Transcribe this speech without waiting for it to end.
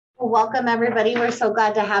welcome everybody. We're so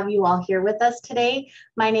glad to have you all here with us today.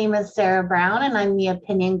 My name is Sarah Brown and I'm the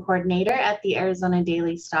opinion coordinator at the Arizona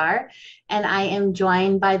Daily Star. And I am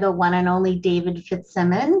joined by the one and only David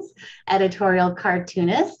Fitzsimmons, editorial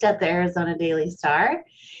cartoonist at the Arizona Daily Star.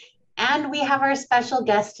 And we have our special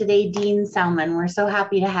guest today, Dean Salman. We're so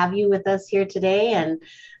happy to have you with us here today, and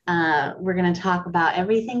we're going to talk about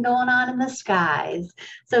everything going on in the skies.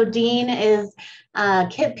 So Dean is a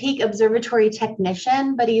Kitt Peak Observatory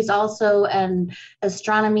Technician, but he's also an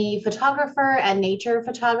astronomy photographer and nature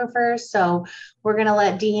photographer. So we're going to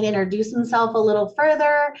let Dean introduce himself a little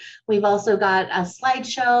further. We've also got a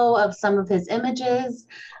slideshow of some of his images.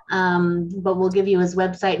 But we'll give you his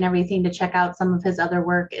website and everything to check out some of his other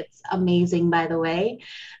work. It's amazing, by the way.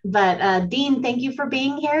 But Dean, thank you for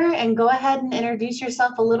being here, and go ahead and introduce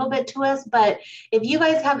yourself a little bit to us. But if you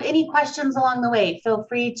guys have any questions along the way, feel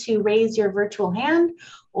free to raise your virtual hand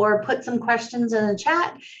or put some questions in the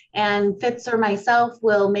chat, and Fitz or myself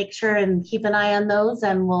will make sure and keep an eye on those,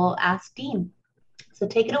 and we'll ask Dean. So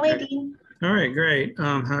take it away, Dean. All right, great.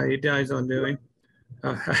 How you guys all doing?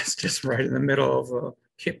 It's just right in the middle of a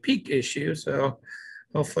Kitt Peak issue, so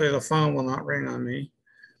hopefully the phone will not ring on me.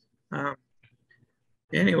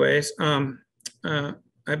 Anyways, I've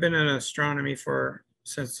been in astronomy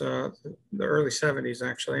since the early 70s,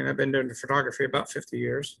 actually, and I've been doing photography about 50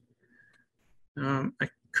 years. I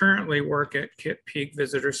currently work at Kitt Peak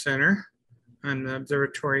Visitor Center. I'm the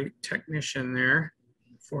observatory technician there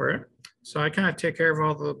for it. So I kind of take care of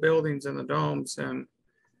all the buildings and the domes and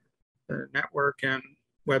the network and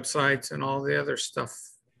websites and all the other stuff.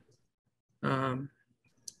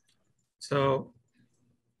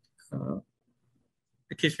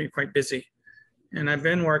 It keeps me quite busy. And I've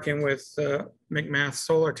been working with McMath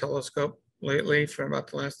Solar Telescope lately for about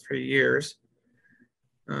the last 3 years,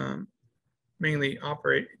 mainly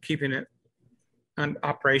keeping it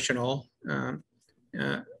operational. And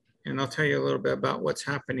I'll tell you a little bit about what's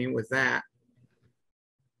happening with that.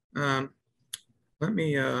 Let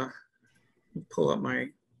me pull up my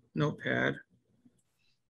notepad,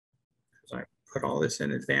 because I put all this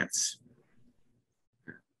in advance.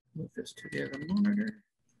 Move this to the other monitor.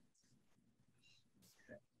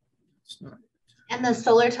 It's not. And the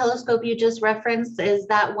solar telescope you just referenced, is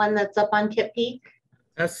that one that's up on Kitt Peak?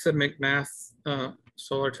 That's the McMath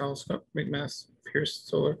Solar Telescope, McMath Pierce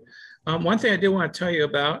Solar. One thing I do want to tell you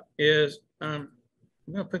about is I'm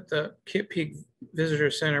going to put the Kitt Peak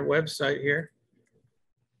Visitor Center website here.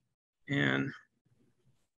 And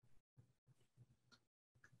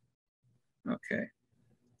okay.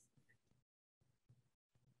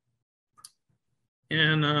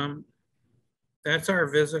 And that's our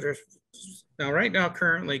visitors. Now, right now,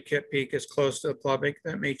 currently, Kitt Peak is closed to the public.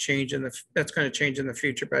 That may change that's going to change in the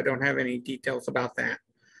future, but I don't have any details about that.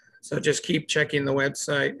 So just keep checking the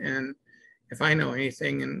website, and if I know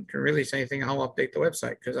anything and can release anything, I'll update the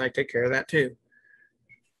website, because I take care of that too.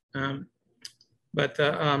 But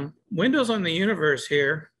the windows on the universe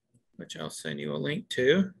here, which I'll send you a link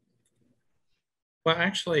to. Well,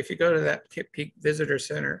 actually, if you go to that Kitt Peak Visitor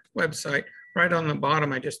Center website, right on the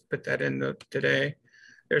bottom, I just put that in today.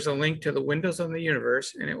 There's a link to the windows on the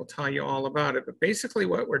universe, and it will tell you all about it. But basically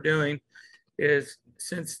what we're doing is,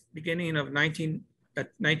 since beginning of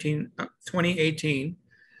 2018,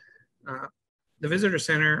 the Visitor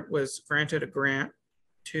Center was granted a grant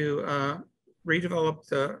to redevelop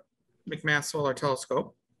the McMath Solar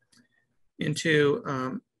Telescope into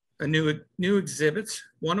a new exhibits.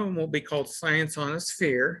 One of them will be called Science on a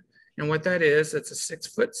Sphere. And what that is, it's a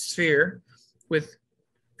 6-foot sphere with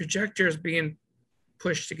projectors being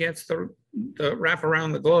pushed against the wrap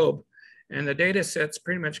around the globe. And the data sets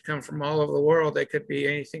pretty much come from all over the world. They could be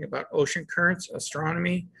anything about ocean currents,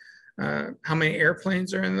 astronomy, how many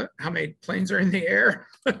planes are in the air.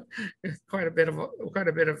 quite a bit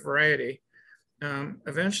of variety.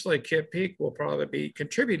 Eventually, Kitt Peak will probably be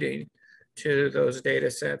contributing to those data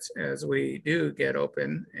sets as we do get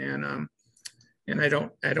open. And I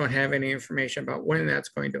don't have any information about when that's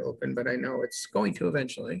going to open, but I know it's going to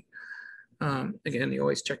eventually. Again, you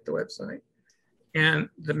always check the website. And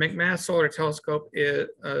the McMath Solar Telescope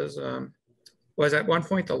was at one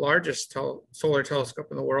point the largest solar telescope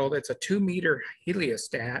in the world. It's a 2-meter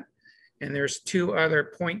heliostat, and there's 2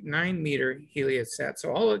 other 0.9-meter heliostats.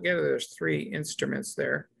 So all together, there's 3 instruments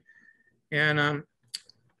there. And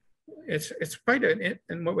it's quite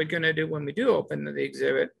and what we're going to do when we do open the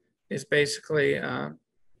exhibit is basically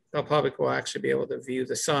the public will actually be able to view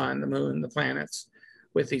the sun, the moon, the planets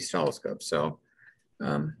with these telescopes. So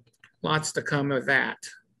lots to come of that.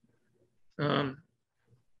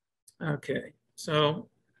 Okay, so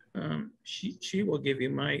she will give you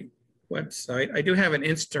my website. I do have an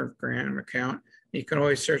Instagram account. You can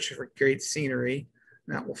always search for great scenery,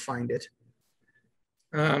 and that will find it.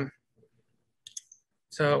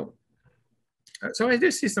 So I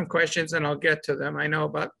do see some questions, and I'll get to them. I know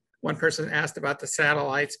about one person asked about the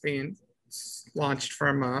satellites being launched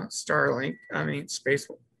from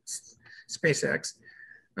SpaceX.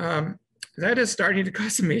 That is starting to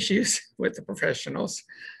cause some issues with the professionals.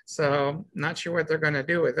 So not sure what they're going to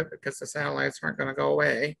do with it, because the satellites aren't going to go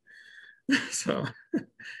away. So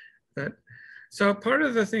part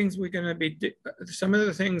of the things we're going to be, some of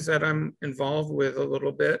the things that I'm involved with a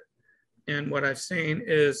little bit, and what I've seen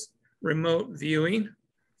is remote viewing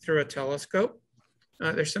through a telescope.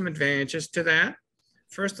 There's some advantages to that.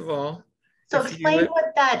 First of all, so explain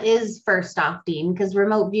what that is first off, Dean, because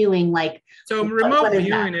remote viewing, like. So remote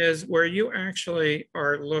viewing is where you actually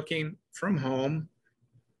are looking from home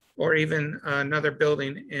or even another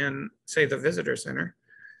building in, say, the visitor center.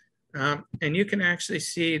 And you can actually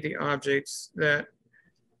see the objects that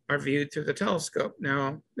are viewed through the telescope.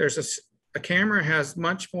 Now, there's a camera has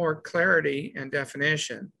much more clarity and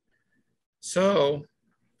definition. So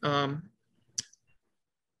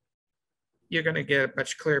you're going to get a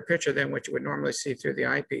much clearer picture than what you would normally see through the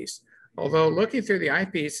eyepiece. Although looking through the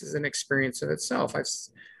eyepiece is an experience in itself.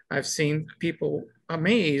 I've seen people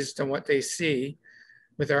amazed at what they see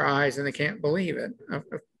with their eyes, and they can't believe it.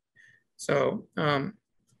 So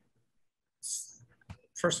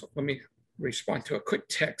first, let me respond to a quick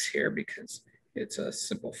text here because it's a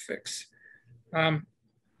simple fix.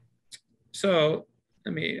 So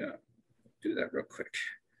let me do that real quick.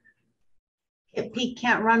 Kitt Peak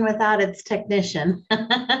can't run without its technician.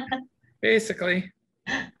 Basically.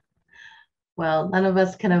 Well, none of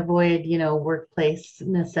us can avoid, workplace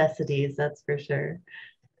necessities, that's for sure.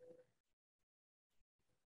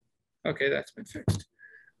 Okay, that's been fixed.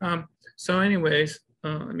 So anyways,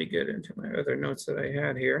 let me get into my other notes that I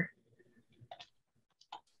had here.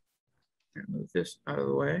 Move this out of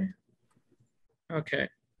the way. Okay.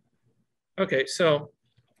 Okay, so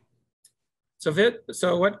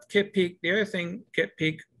what Kitt Peak, the other thing Kitt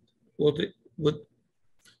Peak will do,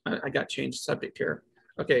 I got changed subject here.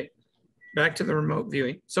 Okay, back to the remote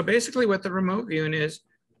viewing. So basically what the remote viewing is,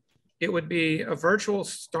 it would be a virtual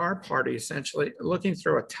star party, essentially, looking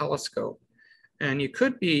through a telescope. And you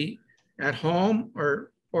could be at home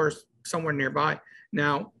or somewhere nearby.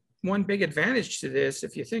 Now, one big advantage to this,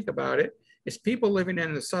 if you think about it, is people living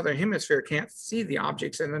in the southern hemisphere can't see the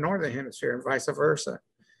objects in the northern hemisphere and vice versa.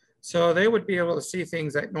 So they would be able to see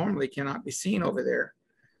things that normally cannot be seen over there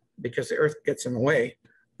because the Earth gets in the way.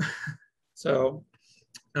 So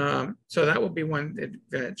that would be one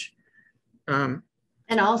advantage.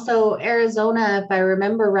 And also Arizona, if I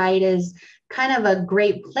remember right, is kind of a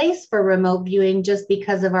great place for remote viewing just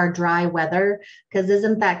because of our dry weather. Because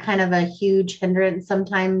isn't that kind of a huge hindrance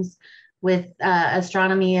sometimes with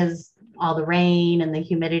astronomy, is all the rain and the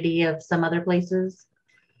humidity of some other places?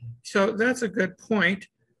 So that's a good point.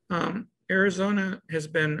 Arizona is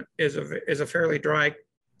a fairly dry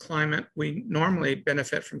climate. We normally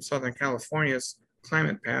benefit from Southern California's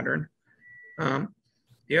climate pattern.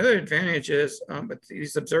 The other advantage is, but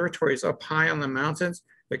these observatories up high on the mountains,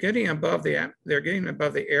 they're getting above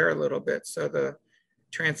the air a little bit. So the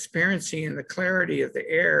transparency and the clarity of the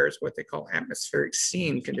air is what they call atmospheric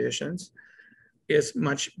seeing conditions, is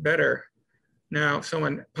much better. Now,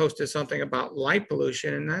 someone posted something about light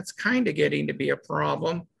pollution, and that's kind of getting to be a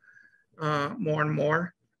problem more and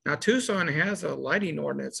more. Now, Tucson has a lighting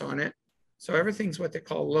ordinance on it. So everything's what they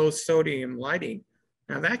call low sodium lighting.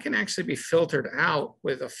 Now that can actually be filtered out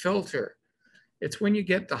with a filter. It's when you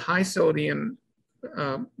get the high sodium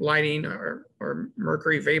lighting or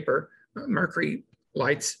mercury vapor, mercury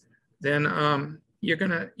lights, then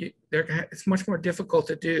it's much more difficult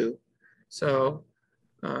to do. So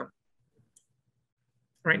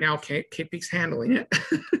right now, Kitt Peak's handling it.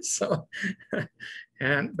 So,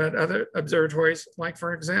 but other observatories, like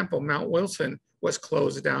for example, Mount Wilson was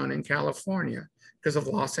closed down in California because of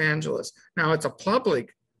Los Angeles. Now it's a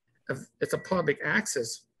public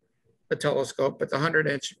access telescope, but the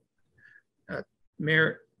 100-inch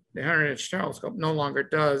telescope no longer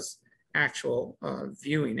does actual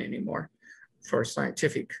viewing anymore for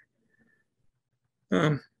scientific.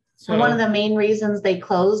 So one of the main reasons they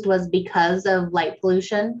closed was because of light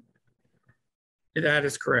pollution? That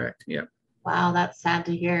is correct, yeah. Wow, that's sad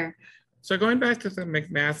to hear. So going back to the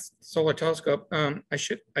McMath Solar Telescope,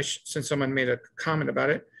 since someone made a comment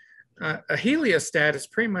about it, a heliostat is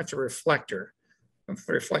pretty much a reflector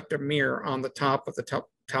mirror on the top of the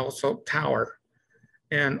telescope tower.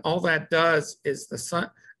 And all that does is the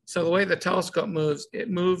sun, So the way the telescope moves, it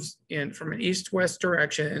moves in from an east-west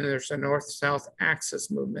direction, and there's a north-south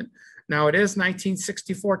axis movement. Now it is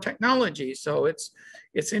 1964 technology, so it's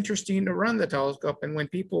interesting to run the telescope. And when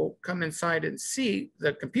people come inside and see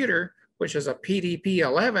the computer, which is a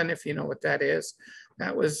PDP-11, if you know what that is,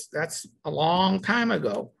 that's a long time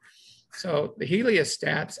ago. So the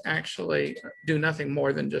heliostats actually do nothing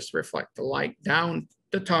more than just reflect the light down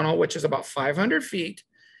the tunnel, which is about 500 feet.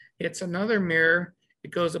 It's another mirror.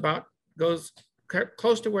 It goes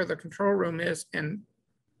close to where the control room is and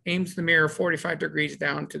aims the mirror 45 degrees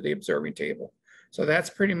down to the observing table. So that's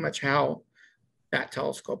pretty much how that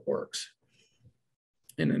telescope works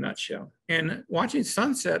in a nutshell. And watching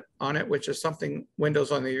sunset on it, which is something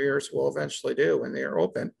windows on the ears will eventually do when they are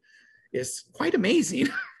open, is quite amazing.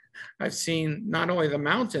 I've seen not only the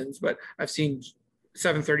mountains, but I've seen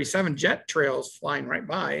 737 jet trails flying right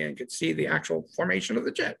by and could see the actual formation of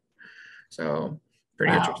the jet. So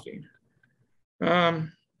pretty interesting.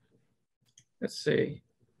 Let's see.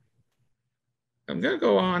 I'm going to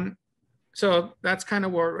go on. So that's kind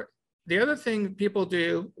of where the other thing people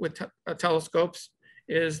do with telescopes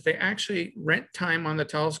is they actually rent time on the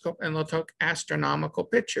telescope and they'll take astronomical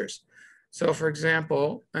pictures. So for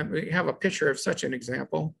example, we have a picture of such an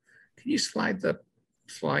example. Can you slide the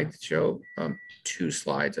slideshow 2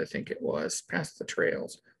 slides, I think it was, past the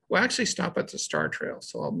trails? We'll actually stop at the star trail,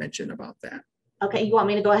 so I'll mention about that. Okay, you want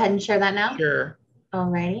me to go ahead and share that now? Sure.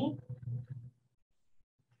 Alrighty.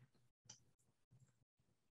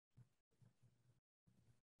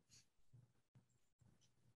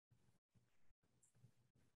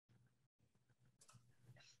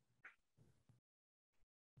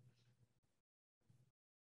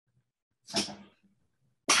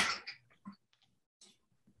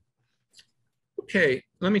 Okay,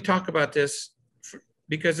 let me talk about this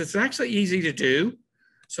because it's actually easy to do.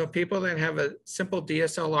 So people that have a simple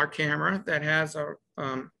DSLR camera that has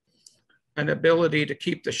an ability to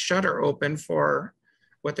keep the shutter open for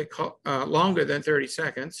what they call longer than 30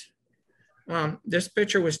 seconds. This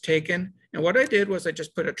picture was taken, and what I did was I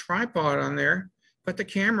just put a tripod on there, put the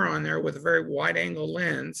camera on there with a very wide angle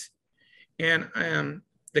lens, and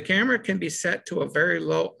the camera can be set to a very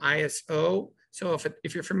low ISO. So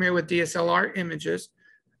if you're familiar with DSLR images,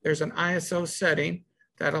 there's an ISO setting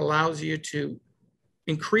that allows you to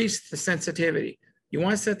increase the sensitivity. You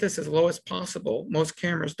want to set this as low as possible. Most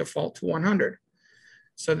cameras default to 100.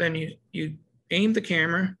 So then you aim the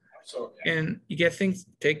camera and you get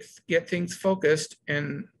things focused,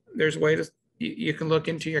 and there's a way to, you can look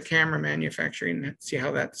into your camera manufacturing and see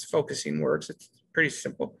how that's focusing works. It's pretty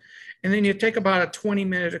simple. And then you take about a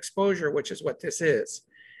 20-minute exposure, which is what this is.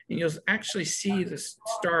 And you'll actually see the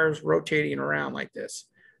stars rotating around like this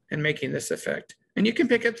and making this effect. And you can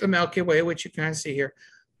pick up the Milky Way, which you kind of see here.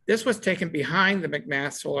 This was taken behind the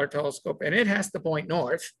McMath Solar Telescope, and it has to point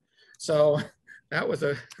north. So that was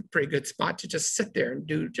a pretty good spot to just sit there and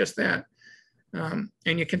do just that. And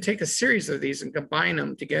you can take a series of these and combine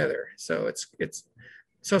them together. So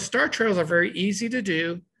so star trails are very easy to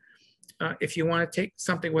do. If you want to take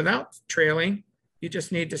something without trailing, you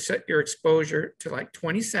just need to set your exposure to like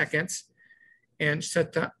 20 seconds and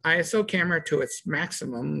set the ISO camera to its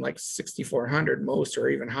maximum, like 6400 most or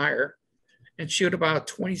even higher, and shoot about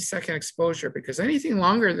a 20-second exposure, because anything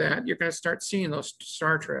longer than that, you're going to start seeing those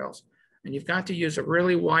star trails. And you've got to use a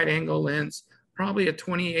really wide angle lens, probably a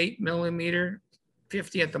 28mm,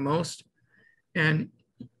 50 at the most. And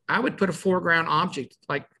I would put a foreground object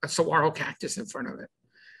like a saguaro cactus in front of it.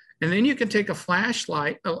 And then you can take a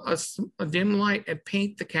flashlight, a dim light, and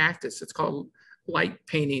paint the cactus. It's called light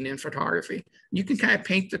painting in photography. You can kind of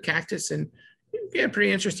paint the cactus and get a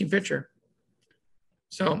pretty interesting picture.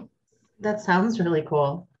 So that sounds really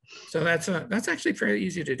cool. So that's actually fairly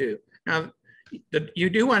easy to do. Now,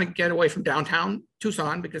 you do want to get away from downtown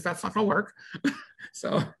Tucson because that's not going to work.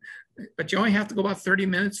 So, but you only have to go about 30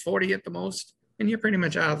 minutes, 40 at the most, and you're pretty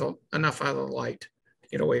much enough out of the light to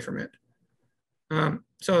get away from it.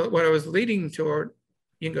 So what I was leading toward,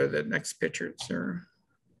 you can go to the next picture, sir.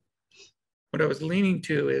 What I was leaning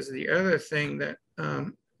to is the other thing that a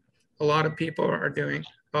lot of people are doing.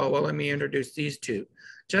 Oh, well, let me introduce these two.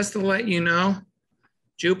 Just to let you know,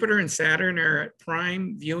 Jupiter and Saturn are at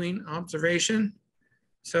prime viewing observation.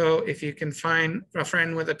 So if you can find a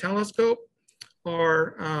friend with a telescope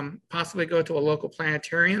or possibly go to a local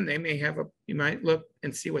planetarium, they may have you might look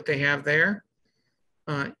and see what they have there.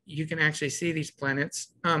 You can actually see these planets.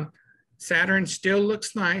 Saturn still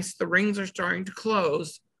looks nice. The rings are starting to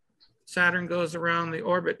close. Saturn goes around the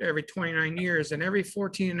orbit every 29 years, and every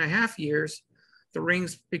 14.5 years, the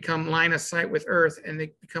rings become line of sight with Earth, and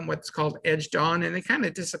they become what's called edged on, and they kind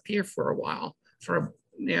of disappear for a while, for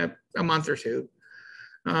yeah, a month or two.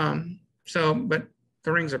 But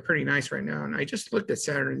the rings are pretty nice right now. And I just looked at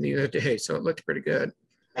Saturn the other day, so it looked pretty good.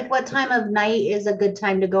 Like what time of night is a good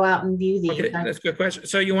time to go out and view these? Okay, that's a good question.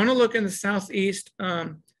 So you want to look in the southeast.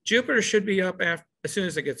 Jupiter should be up as soon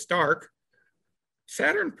as it gets dark.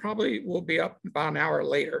 Saturn probably will be up about an hour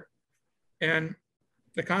later. And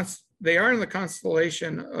they are in the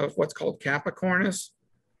constellation of what's called Capricornus.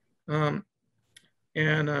 They're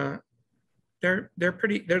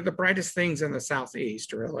the brightest things in the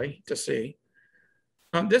southeast, really, to see.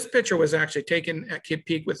 This picture was actually taken at Kitt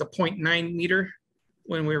Peak with a 0.9 meter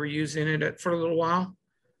when we were using it for a little while.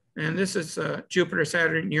 And this is Jupiter,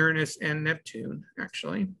 Saturn, Uranus, and Neptune,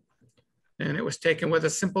 actually. And it was taken with a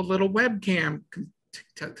simple little webcam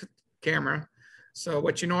camera. So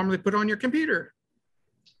what you normally put on your computer.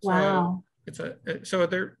 Wow. So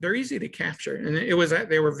they're easy to capture. And they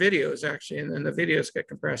were videos actually, and then the videos get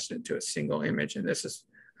compressed into a single image. And this is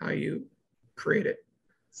how you create it.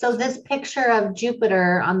 So this picture of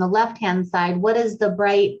Jupiter on the left-hand side, what is the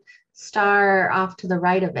bright star off to the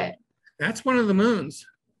right of it? That's one of the moons.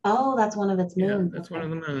 Oh, that's one of its moons. Yeah, that's one of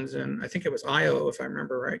the moons. And I think it was Io, if I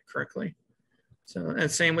remember correctly. So, and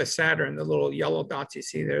same with Saturn, the little yellow dots you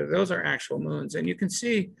see there, those are actual moons. And you can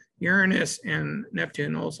see Uranus and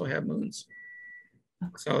Neptune also have moons.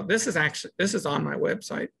 So this is on my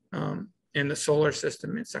website, in the solar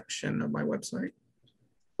system section of my website.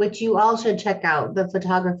 Which you all should check out. The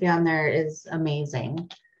photography on there is amazing.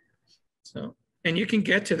 So, and you can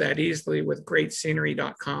get to that easily with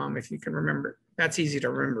greatscenery.com if you can remember. That's easy to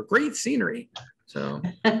remember. Great scenery. So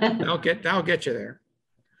that'll get you there.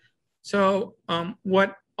 So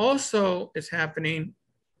what also is happening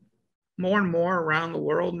more and more around the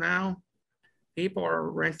world now, people are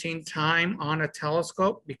renting time on a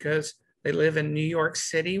telescope because they live in New York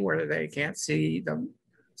City where they can't see the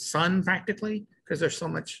sun practically because there's so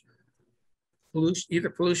much pollution, either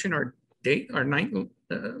pollution or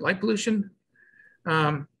light pollution.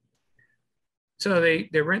 So they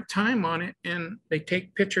rent time on it and they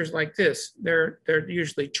take pictures like this. They're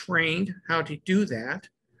usually trained how to do that.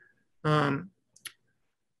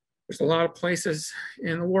 There's a lot of places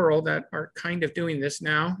in the world that are kind of doing this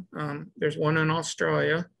now. There's one in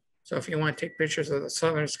Australia. So if you want to take pictures of the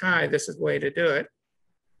southern sky, this is the way to do it.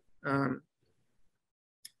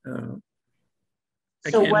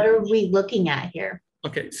 So what are we looking at here?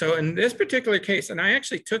 Okay, so in this particular case, and I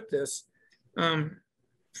actually took this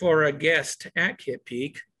for a guest at Kitt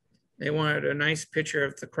Peak. They wanted a nice picture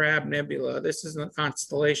of the Crab Nebula. This is the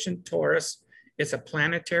constellation Taurus. It's a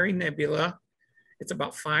planetary nebula. It's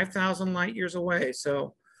about 5,000 light years away.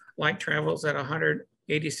 So light travels at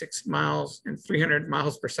 186 miles and 300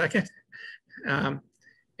 miles per second. And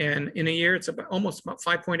in a year, it's almost about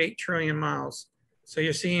 5.8 trillion miles. So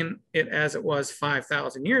you're seeing it as it was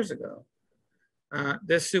 5,000 years ago.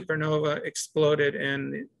 This supernova exploded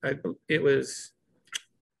and it was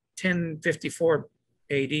 1054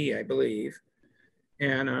 AD, I believe.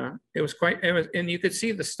 And and you could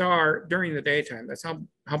see the star during the daytime. That's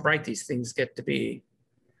how bright these things get to be.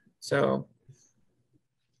 So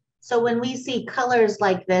when we see colors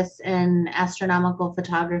like this in astronomical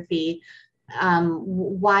photography,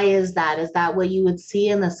 why is that? Is that what you would see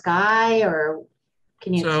in the sky, or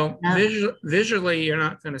can you? So visually, you're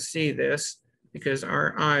not going to see this because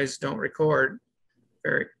our eyes don't record.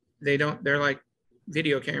 They're like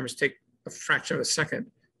video cameras, take a fraction of a second.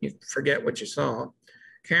 You forget what you saw.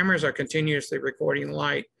 Cameras are continuously recording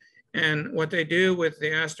light. And what they do with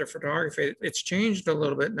the astrophotography, it's changed a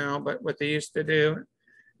little bit now, but what they used to do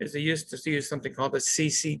is they used to use something called the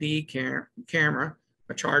CCD camera,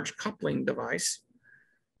 a charge coupling device.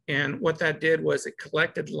 And what that did was it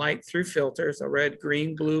collected light through filters, a red,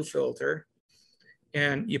 green, blue filter.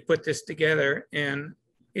 And you put this together and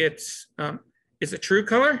it's a true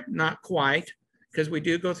color? Not quite, because we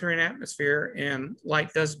do go through an atmosphere and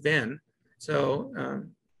light does bend. So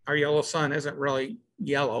our yellow sun isn't really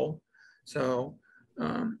yellow. So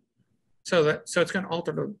it's going to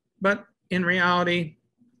alter but in reality,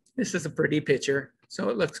 this is a pretty picture. So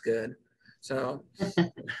it looks good. So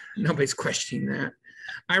nobody's questioning that.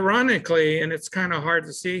 Ironically, and it's kind of hard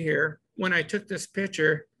to see here, when I took this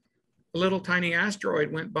picture, a little tiny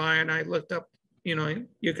asteroid went by and I looked up,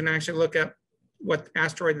 you can actually look up what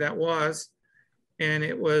asteroid that was. And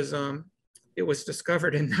it was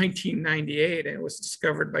discovered in 1998 and it was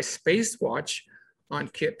discovered by Spacewatch on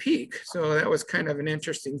Kitt Peak. So that was kind of an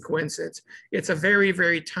interesting coincidence. It's a very,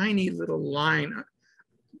 very tiny little line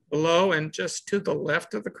below and just to the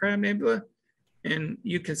left of the Crab Nebula. And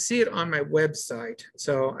you can see it on my website.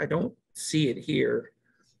 So I don't see it here.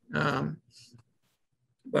 But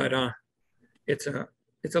it's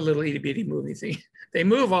it's a little itty bitty movie thing. They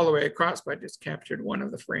move all the way across, but I just captured one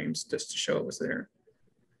of the frames just to show it was there.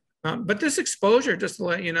 But this exposure, just to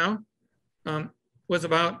let you know, was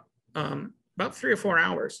about 3 or 4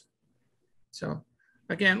 hours. So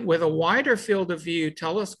again, with a wider field of view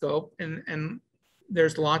telescope, and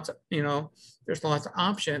there's lots of, there's lots of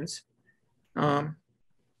options.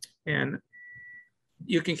 And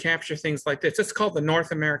you can capture things like this. It's called the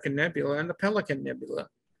North American Nebula and the Pelican Nebula.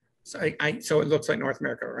 So so it looks like North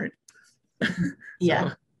America, right?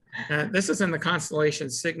 Yeah. So, this is in the constellation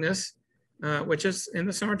Cygnus, which is in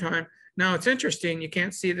the summertime. Now it's interesting, you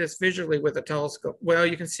can't see this visually with a telescope. Well,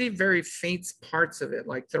 you can see very faint parts of it,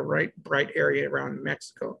 like the bright area around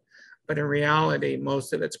Mexico. But in reality,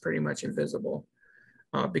 most of it's pretty much invisible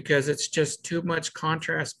because it's just too much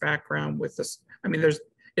contrast background with this. I mean,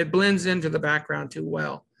 it blends into the background too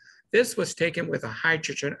well. This was taken with a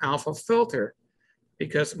hydrogen alpha filter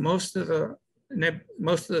because most of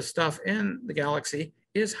the stuff in the galaxy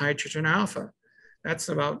is hydrogen alpha. That's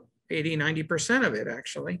about 80–90% of it,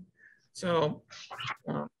 actually. So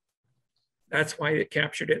that's why it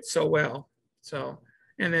captured it so well. So,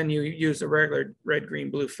 and then you use a regular red, green,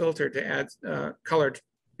 blue filter to add color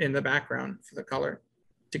in the background for the color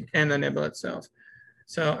and the nebula itself.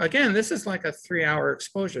 So again, this is like a 3-hour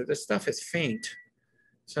exposure. This stuff is faint.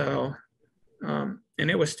 So, and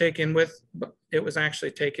it was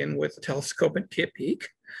actually taken with a telescope at Kitt Peak.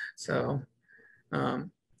 So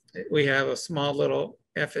we have a small little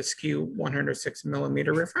FSQ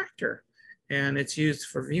 106mm refractor, and it's used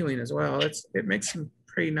for viewing as well. It makes some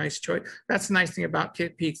pretty nice choice. That's the nice thing about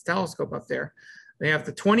Kitt Peak's telescope up there. They have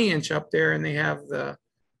the 20-inch up there, and they have the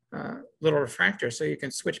little refractor, so you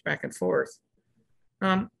can switch back and forth.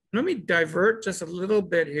 Let me divert just a little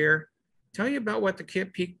bit here, tell you about what the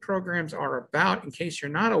Kitt Peak programs are about in case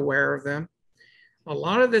you're not aware of them. A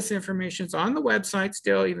lot of this information is on the website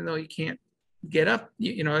still, even though you can't get up,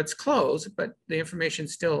 it's closed, but the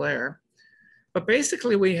information's still there. But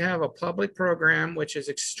basically we have a public program which is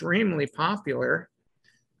extremely popular.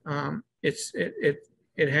 It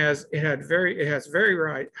has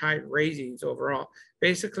very high ratings overall.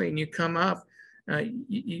 Basically, when you come up,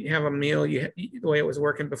 you have a meal. The way it was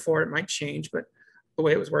working before, it might change, but the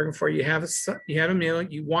way it was working for you, you have a meal.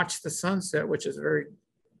 You watch the sunset, which is a very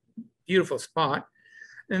beautiful spot,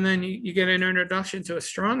 and then you get an introduction to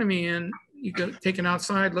astronomy, and you go take it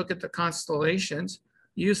outside, look at the constellations,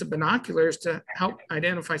 use the binoculars to help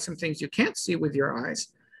identify some things you can't see with your eyes,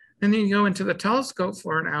 and then you go into the telescope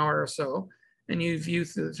for an hour or so, and you view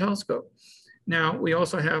through the telescope. Now, we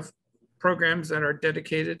also have programs that are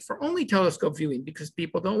dedicated for only telescope viewing because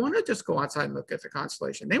people don't want to just go outside and look at the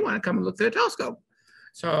constellation. They want to come and look through the telescope.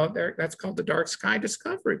 So that's called the Dark Sky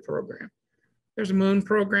Discovery Program. There's a moon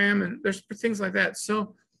program, and there's things like that.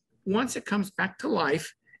 So once it comes back to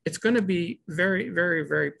life, it's going to be very, very,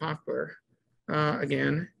 very popular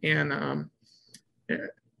again. And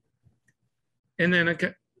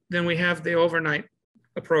then we have the overnight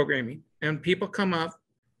programming, and people come up,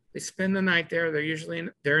 they spend the night there.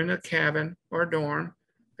 They're in a cabin or a dorm.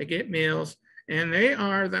 They get meals, and they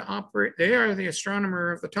are the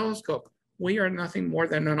astronomer of the telescope. We are nothing more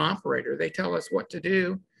than an operator. They tell us what to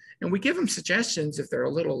do, and we give them suggestions if they're a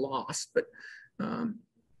little lost. But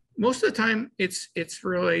most of the time, it's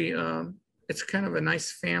really it's kind of a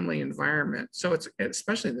nice family environment. So it's,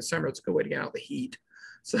 especially in the summer, it's a good way to get out of the heat.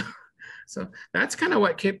 So that's kind of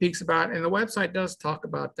what Kitt Peak's about, and the website does talk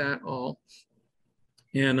about that all.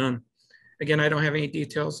 And again, I don't have any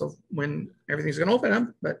details of when everything's going to open up,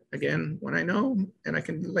 but again, when I know and I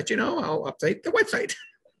can let you know, I'll update the website.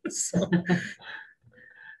 So,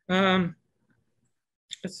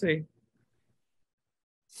 let's see.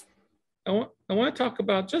 I want to talk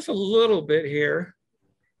about just a little bit here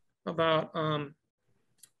about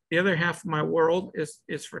the other half of my world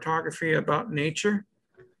is photography about nature.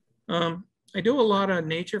 I do a lot of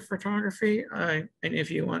nature photography. And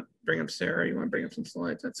if you want, bring up Sarah, you want to bring up some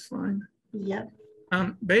slides, that's fine. Yep.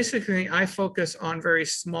 Basically, I focus on very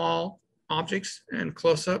small objects and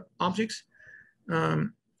close-up objects.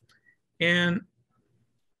 And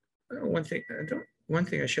one thing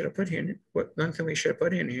I should have put here, one thing we should have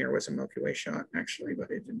put in here was a Milky Way shot, actually,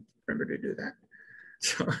 but I didn't remember to do that.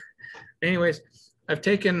 So anyways, I've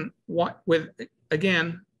taken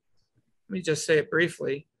again, let me just say it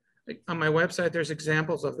briefly. On my website, there's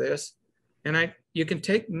examples of this, and you can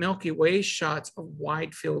take Milky Way shots of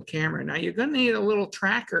wide field camera. Now you're going to need a little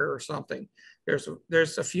tracker or something. There's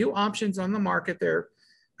a few options on the market. They're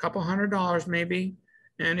a couple $100 maybe,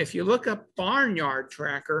 and if you look up Barnyard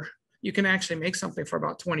Tracker, you can actually make something for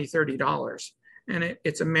about $20–30, and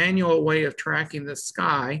it's a manual way of tracking the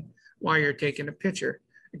sky while you're taking a picture.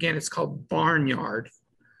 Again, it's called barnyard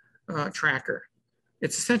tracker.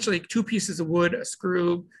 It's essentially 2 pieces of wood, a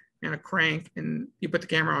screw, and a crank, and you put the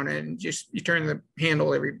camera on it, and just you turn the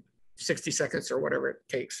handle every 60 seconds or whatever it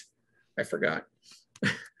takes. I forgot.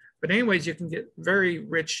 But anyways, you can get very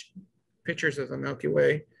rich pictures of the Milky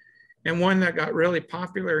Way. And one that got really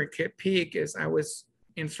popular in Kitt Peak is I was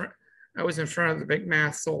in front of the Big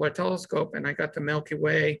Mass Solar Telescope, and I got the Milky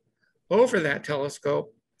Way over that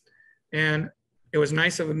telescope. And it was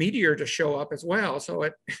nice of a meteor to show up as well. So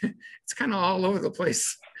it's kind of all over the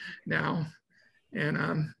place now.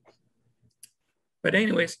 And but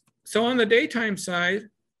anyways, so on the daytime side,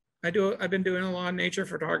 I've been doing a lot of nature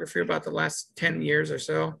photography about the last 10 years or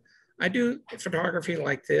so. I do photography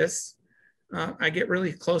like this. I get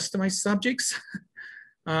really close to my subjects.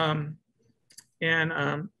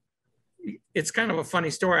 It's kind of a funny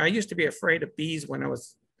story. I used to be afraid of bees when I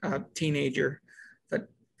was a teenager, but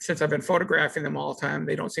since I've been photographing them all the time,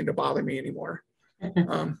 they don't seem to bother me anymore.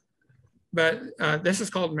 But this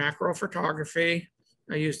is called macro photography.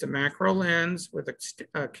 I used a macro lens with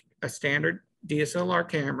a standard DSLR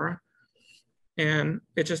camera. And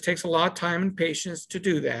it just takes a lot of time and patience to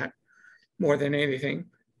do that more than anything.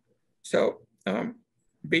 So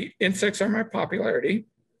insects are my popularity.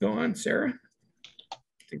 Go on, Sarah. I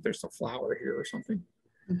think there's a flower here or something.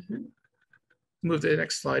 Mm-hmm. Move to the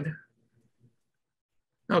next slide.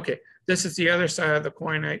 Okay, this is the other side of the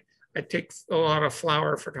coin. I take a lot of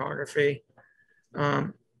flower photography.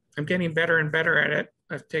 I'm getting better and better at it.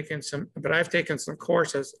 I've taken some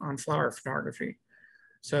courses on flower photography.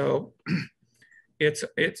 So it's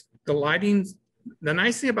the lighting. The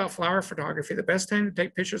nice thing about flower photography, the best time to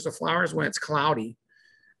take pictures of flowers is when it's cloudy,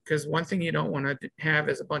 because one thing you don't want to have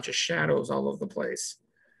is a bunch of shadows all over the place.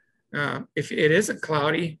 If it isn't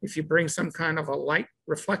cloudy, if you bring some kind of a light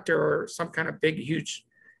reflector or some kind of big, huge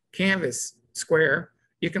canvas square,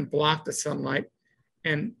 you can block the sunlight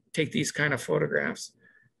and take these kind of photographs.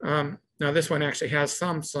 Now this one actually has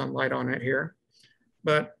some sunlight on it here,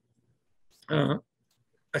 but a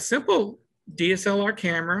simple DSLR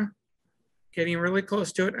camera, getting really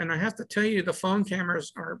close to it. And I have to tell you, the phone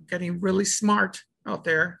cameras are getting really smart out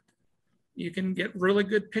there. You can get really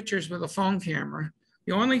good pictures with a phone camera.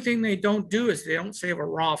 The only thing they don't do is they don't save a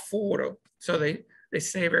raw photo. So they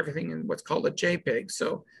save everything in what's called a JPEG.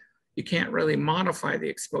 So you can't really modify the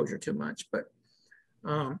exposure too much. But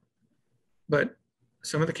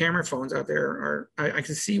some of the camera phones out there are, I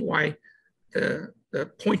can see why the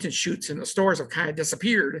point and shoots in the stores have kind of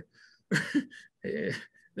disappeared.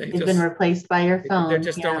 They've been replaced by your phone. They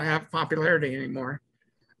just don't have popularity anymore.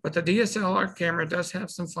 But the DSLR camera does have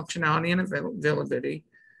some functionality and availability.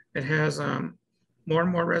 It has more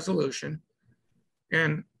and more resolution.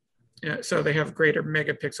 And so they have greater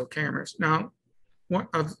megapixel cameras. Now,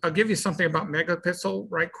 I'll give you something about megapixel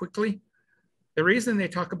right quickly. The reason they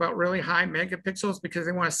talk about really high megapixels is because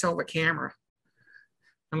they want to sell the camera.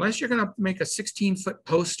 Unless you're going to make a 16-foot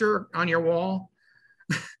poster on your wall,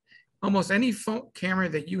 almost any phone camera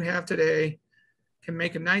that you have today can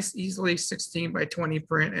make a nice, easily 16 by 20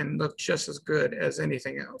 print and look just as good as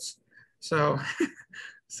anything else. So,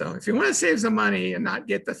 so if you want to save some money and not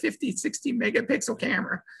get the 50, 60 megapixel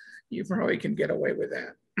camera, you probably can get away with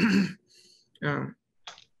that.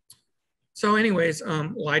 So anyways,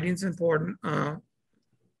 lighting's important.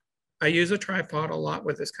 I use a tripod a lot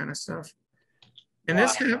with this kind of stuff. And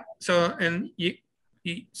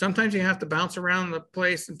sometimes you have to bounce around the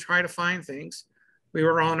place and try to find things. We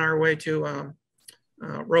were on our way to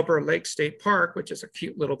Roper Lake State Park, which is a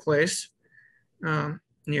cute little place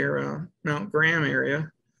near Mount Graham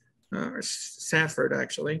area, or Safford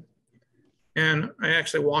actually. And I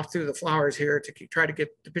actually walked through the flowers here to try to get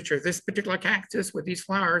the picture of this particular cactus with these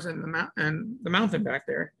flowers and the mountain back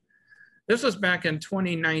there. This was back in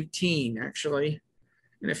 2019, actually.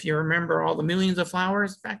 And if you remember all the millions of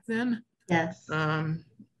flowers back then, yes, that's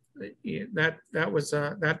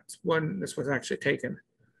when this was actually taken.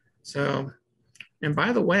 So, and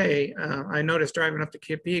by the way, I noticed driving up to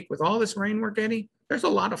Kitt Peak with all this rain we're getting, there's a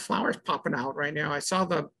lot of flowers popping out right now. I saw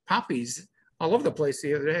the poppies all over the place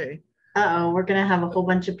the other day. Uh-oh, we're gonna have a whole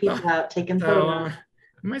bunch of people out taking photos.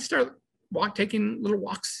 You might start taking little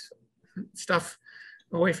walks, stuff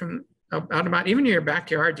away from out about, even in your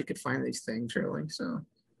backyard, you could find these things really. So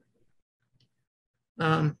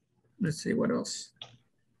let's see what else.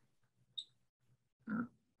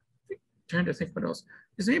 Trying to think what else.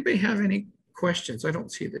 Does anybody have any questions? I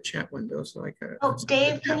don't see the chat window, so I got. Oh,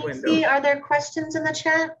 Dave, can you see? Are there questions in the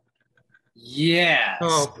chat? Yes.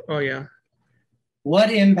 Oh yeah.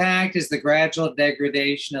 What impact is the gradual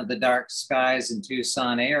degradation of the dark skies in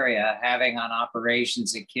Tucson area having on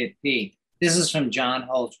operations at Kitt Peak? This is from John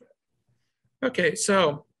Holdred. Okay,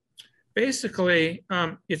 so basically,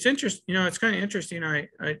 it's interesting. You know, it's kind of interesting. I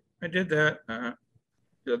did that.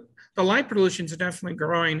 The light pollution is definitely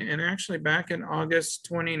growing, and actually, back in August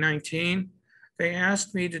 2019, they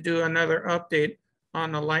asked me to do another update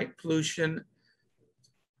on the light pollution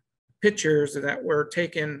pictures that were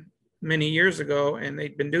taken many years ago, and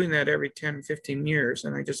they'd been doing that every 10, 15 years,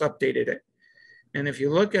 and I just updated it. And if you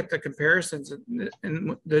look at the comparisons,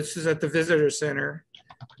 and this is at the visitor center,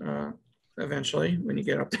 eventually when you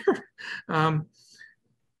get up there,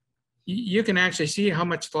 you can actually see how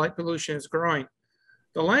much the light pollution is growing.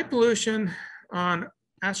 The light pollution on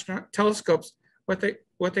astronaut telescopes, what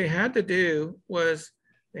they had to do was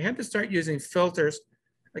they had to start using filters.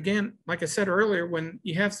 Again, like I said earlier, when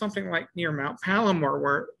you have something like near Mount Palomar,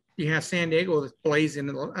 where you have San Diego that's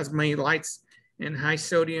blazing as many lights and high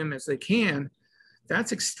sodium as they can,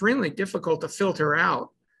 that's extremely difficult to filter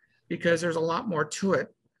out because there's a lot more to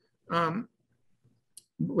it.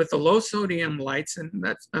 With the low sodium lights, and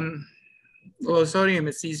that's low sodium,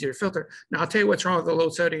 it's easier to filter. Now I'll tell you what's wrong with the low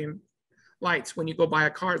sodium lights. When you go buy a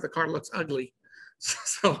car, the car looks ugly.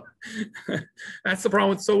 So that's the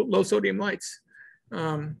problem with low sodium lights.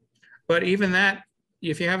 But even that,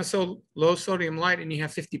 if you have a low sodium light and you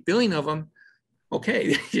have 50 billion of them,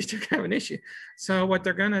 okay, you still have an issue. So what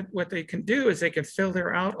they can do is they can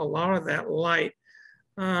filter out a lot of that light.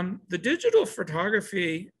 The digital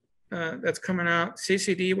photography that's coming out,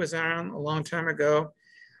 CCD was on a long time ago.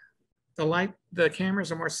 The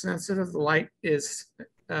cameras are more sensitive. The light is,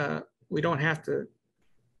 we don't have to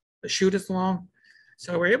shoot as long.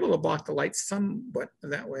 So we're able to block the light somewhat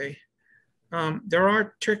that way. There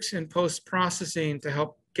are tricks in post-processing to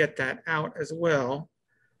help get that out as well.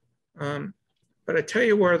 But I tell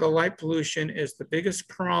you where the light pollution is the biggest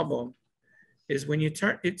problem is when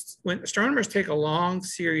when astronomers take a long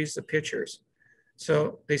series of pictures.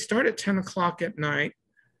 So they start at 10 o'clock at night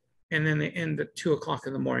and then they end at 2 o'clock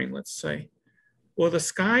in the morning, let's say. Well, the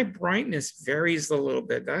sky brightness varies a little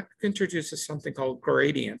bit. That introduces something called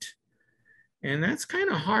gradient. And that's kind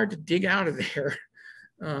of hard to dig out of there.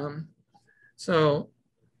 So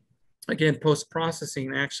again,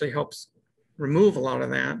 post-processing actually helps remove a lot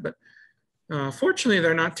of that. But fortunately,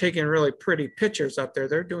 they're not taking really pretty pictures up there.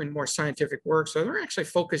 They're doing more scientific work. So they're actually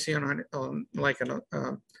focusing on like an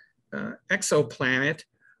exoplanet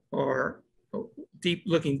or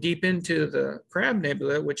looking deep into the Crab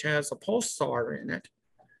Nebula, which has a pulsar in it.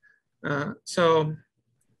 So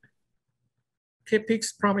Kitt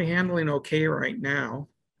Peak's probably handling okay right now.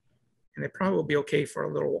 And it probably will be okay for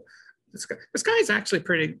a little. The sky is actually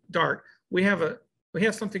pretty dark. We have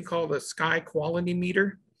something called a sky quality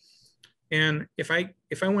meter. And if I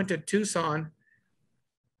went to Tucson,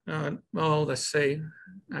 well, let's say,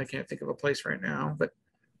 I can't think of a place right now, but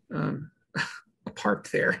a park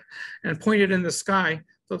there, and pointed in the sky,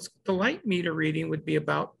 the light meter reading would be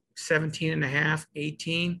about 17 and a half,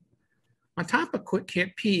 18. On top of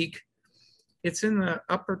Kitt Peak, it's in the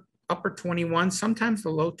upper 21, sometimes the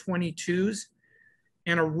low 22s.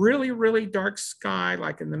 And a really, really dark sky,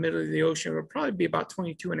 like in the middle of the ocean, would probably be about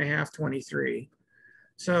 22 and a half, 23.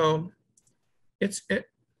 So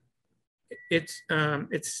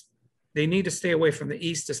they need to stay away from the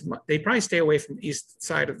east as much. They probably stay away from the east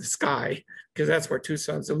side of the sky because that's where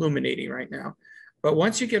Tucson's illuminating right now. But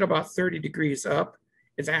once you get about 30 degrees up,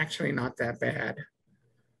 it's actually not that bad.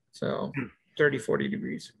 So 30, 40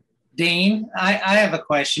 degrees. Dean, I have a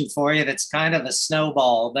question for you that's kind of a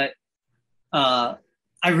snowball, but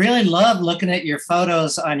I really love looking at your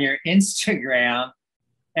photos on your Instagram.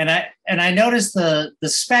 And I noticed the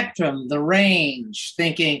spectrum, the range,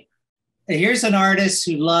 thinking, here's an artist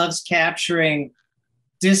who loves capturing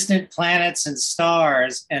distant planets and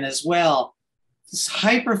stars, and as well, just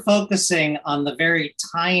hyper focusing on the very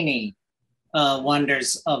tiny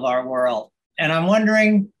wonders of our world. And I'm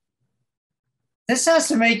wondering, this has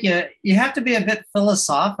to make you have to be a bit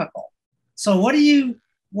philosophical. So what are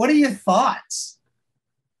your thoughts?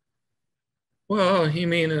 Well, you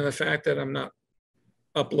mean in the fact that I'm not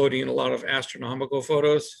uploading a lot of astronomical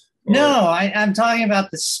photos? Or? No, I'm talking about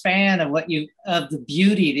the span of of the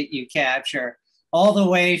beauty that you capture, all the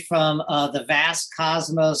way from the vast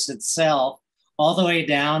cosmos itself, all the way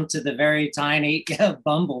down to the very tiny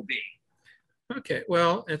bumblebee. Okay,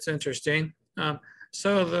 well, it's interesting.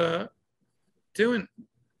 So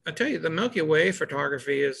I tell you, the Milky Way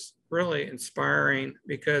photography is really inspiring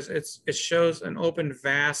because it shows an open,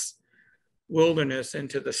 vast wilderness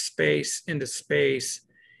into space.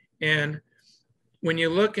 And when you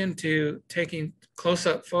look into taking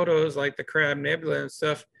close-up photos like the Crab Nebula and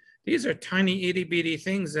stuff, these are tiny itty bitty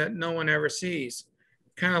things that no one ever sees.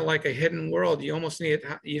 kind of like a hidden world. You almost need,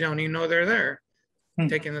 you don't even know they're there,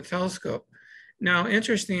 taking the telescope. Now,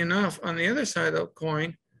 interesting enough, on the other side of the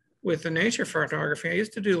coin, with the nature photography, I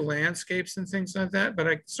used to do landscapes and things like that, but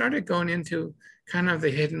I started going into kind of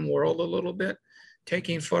the hidden world a little bit,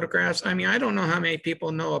 taking photographs. I mean, I don't know how many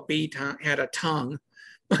people know a bee had a tongue.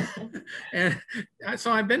 And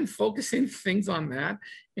so I've been focusing things on that,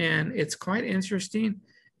 and it's quite interesting.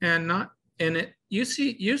 And you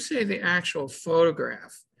say the actual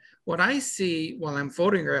photograph. What I see while I'm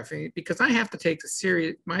photographing, because I have to take the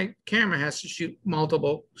series, my camera has to shoot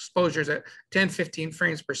multiple exposures at 10, 15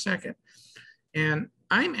 frames per second. And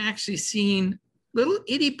I'm actually seeing little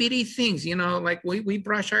itty bitty things, you know, like we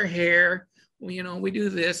brush our hair, you know, we do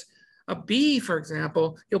this. A bee, for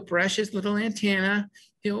example, he'll brush his little antenna,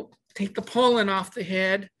 he'll take the pollen off the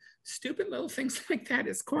head, stupid little things like that.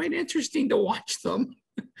 It's quite interesting to watch them.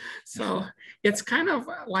 So it's kind of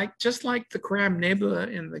like, just like the Crab Nebula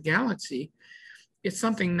in the galaxy, it's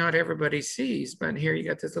something not everybody sees, but here you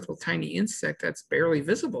got this little tiny insect that's barely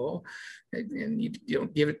visible, and you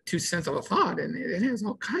don't give it 2 cents of a thought, and it has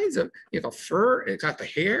all kinds of, you know, fur, it's got the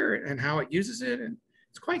hair and how it uses it, and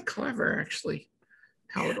it's quite clever actually,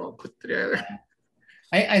 how it all put together.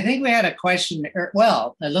 I think we had a question.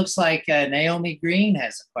 Well, it looks like Naomi Green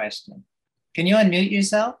has a question. Can you unmute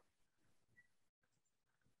yourself?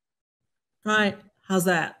 Right. How's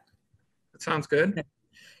that? That sounds good. Okay.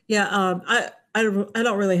 Yeah. I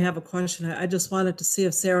don't really have a question. I just wanted to see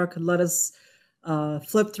if Sarah could let us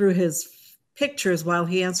flip through his pictures while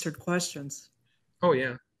he answered questions. Oh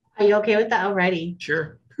yeah. Are you okay with that already?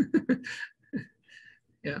 Sure.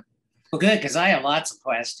 Yeah. Well, good, because I have lots of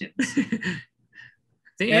questions.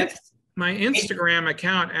 My Instagram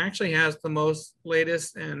account actually has the most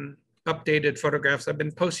latest and updated photographs I've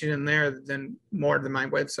been posting in there than more than my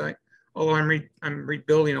website. Although I'm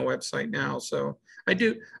rebuilding a website now. So I've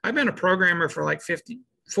been a programmer for like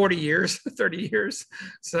 40 years, 30 years.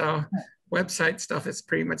 So website stuff is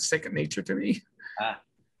pretty much second nature to me.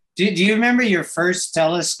 Do you remember your first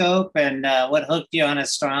telescope and what hooked you on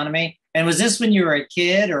astronomy? And was this when you were a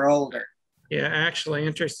kid or older? Yeah, actually,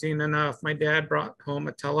 interesting enough, my dad brought home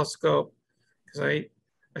a telescope because I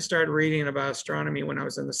started reading about astronomy when I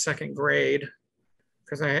was in the 2nd grade,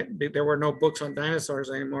 because there were no books on dinosaurs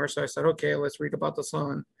anymore. So I said, okay, let's read about the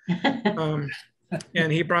sun.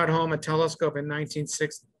 And he brought home a telescope in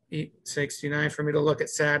 1969 for me to look at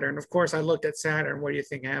Saturn. Of course, I looked at Saturn. What do you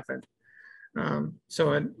think happened?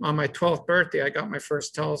 So on my 12th birthday, I got my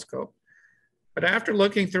first telescope. But after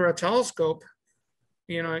looking through a telescope,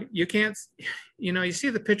 you know, you can't, you know, you see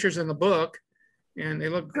the pictures in the book and they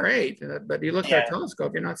look great, but you look at a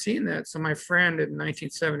telescope, you're not seeing that. So my friend in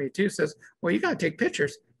 1972 says, well, you got to take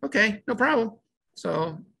pictures. Okay, no problem.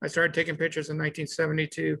 So I started taking pictures in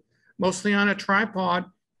 1972, mostly on a tripod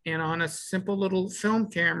and on a simple little film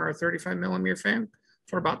camera, a 35 millimeter film,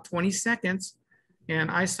 for about 20 seconds.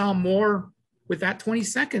 And I saw more with that 20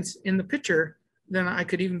 seconds in the picture than I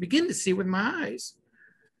could even begin to see with my eyes.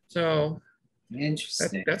 So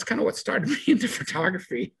interesting. That's kind of what started me into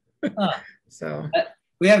photography. So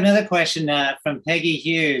we have another question from Peggy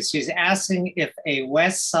Hughes. She's asking if a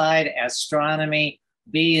West Side Astronomy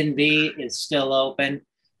B&B is still open.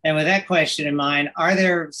 And with that question in mind, are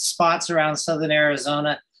there spots around Southern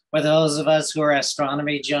Arizona where those of us who are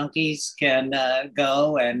astronomy junkies can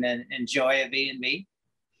go and enjoy a B&B?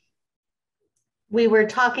 We were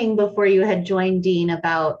talking before you had joined, Dean,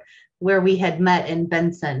 about where we had met in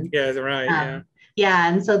Benson. Yeah, right. Yeah.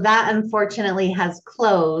 Yeah, and so that unfortunately has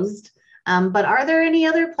closed. But are there any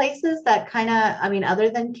other places that kind of, I mean, other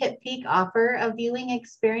than Kitt Peak, offer a viewing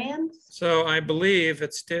experience? So I believe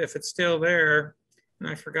if it's still there, and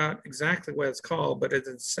I forgot exactly what it's called, but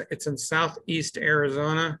it's in Southeast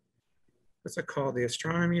Arizona. What's it called? The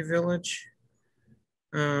Astronomy Village.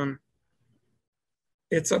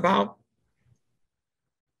 It's about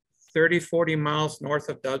 30, 40 miles north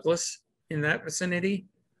of Douglas, in that vicinity,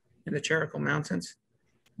 in the Chirico Mountains.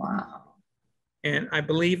 Wow. And I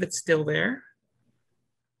believe it's still there.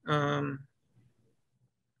 There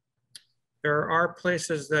are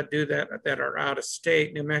places that do that are out of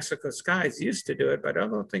state. New Mexico Skies used to do it, but I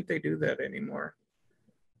don't think they do that anymore.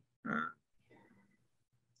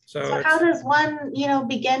 So how does one, you know,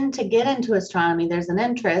 begin to get into astronomy? There's an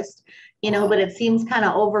interest, you know, but it seems kind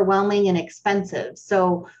of overwhelming and expensive.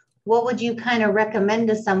 So what would you kind of recommend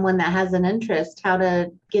to someone that has an interest, how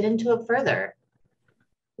to get into it further?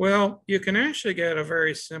 Well, you can actually get a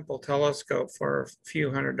very simple telescope for a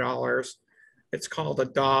few $100s. It's called a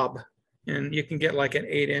Daub, and you can get like an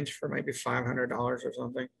 8-inch for maybe $500 or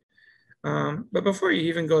something. But before you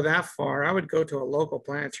even go that far, I would go to a local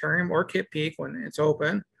planetarium or Kitt Peak when it's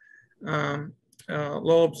open.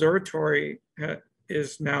 Lowell Observatory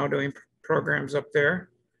is now doing programs up there.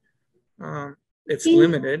 It's Dean,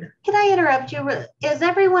 limited. Can I interrupt you? Is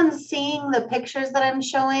everyone seeing the pictures that I'm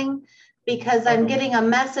showing? Because I'm getting a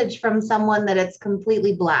message from someone that it's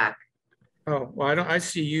completely black. Oh, well, I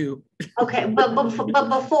see you. Okay, but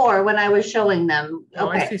before when I was showing them, Oh,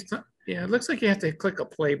 okay. I see some, yeah, it looks like you have to click a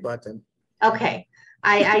play button. Okay,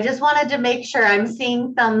 I just wanted to make sure I'm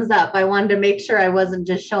seeing thumbs up. I wanted to make sure I wasn't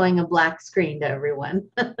just showing a black screen to everyone.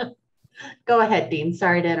 Go ahead, Dean.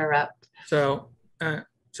 Sorry to interrupt. So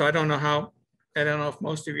I don't know if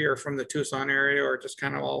most of you are from the Tucson area or just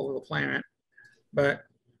kind of all over the planet, but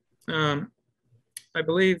I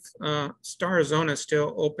believe Starzona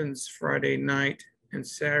still opens Friday night and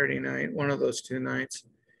Saturday night, one of those 2 nights.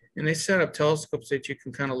 And they set up telescopes that you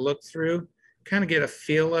can kind of look through, kind of get a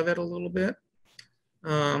feel of it a little bit.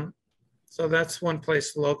 So that's one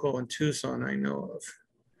place local in Tucson I know of.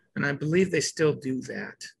 And I believe they still do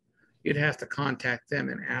that. You'd have to contact them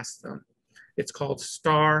and ask them. It's called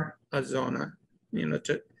Starzona,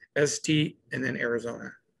 to ST and then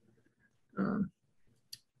Arizona.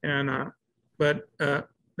 But I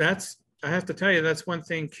have to tell you, that's one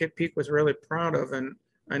thing Kitt Peak was really proud of. And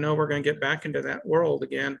I know we're going to get back into that world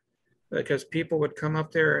again, because people would come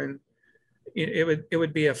up there and it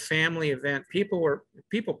would be a family event. People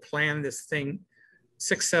planned this thing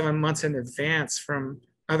 6-7 months in advance from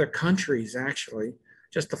other countries, actually,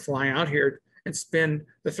 just to fly out here and spend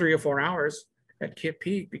the 3 or 4 hours at Kitt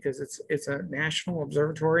Peak, because it's a national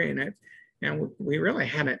observatory, and we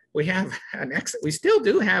really we still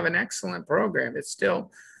do have an excellent program. It's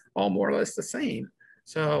still all more or less the same.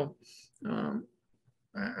 So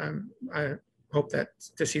I hope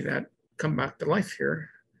to see that come back to life here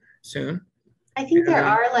soon. I think there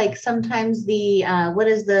are like sometimes the I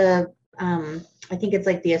think it's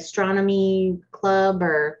like the astronomy club,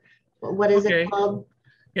 or what is it called?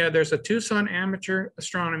 Yeah, there's a Tucson Amateur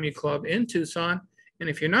Astronomy Club in Tucson. And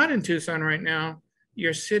if you're not in Tucson right now,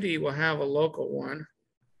 your city will have a local one.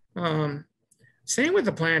 Same with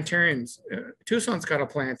the planetariums. Tucson's got a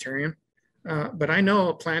planetarium, but I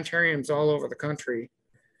know planetariums all over the country.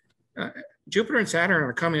 Jupiter and Saturn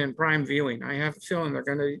are coming in prime viewing. I have a feeling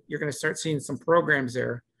you're gonna start seeing some programs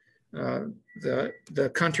there.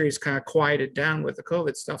 The country's kind of quieted down with the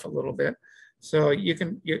COVID stuff a little bit, so you're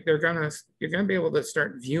gonna be able to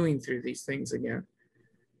start viewing through these things again.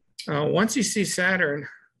 Once you see Saturn,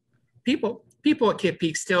 people at Kitt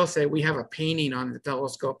Peak still say we have a painting on the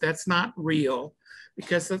telescope. That's not real,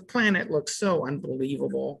 because the planet looks so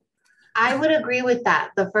unbelievable. I would agree with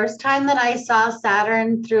that. The first time that I saw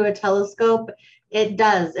Saturn through a telescope, it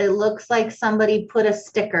does. It looks like somebody put a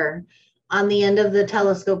sticker on the end of the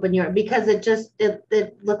telescope because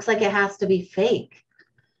it looks like it has to be fake.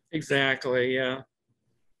 Exactly. Yeah.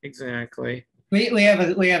 Exactly. We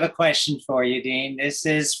have a question for you, Dean. This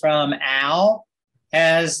is from Al.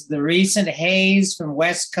 Has the recent haze from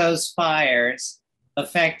West Coast fires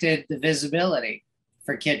affected the visibility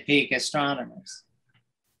for Kitt Peak astronomers?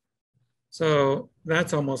 So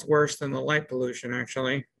that's almost worse than the light pollution,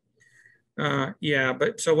 actually. Yeah,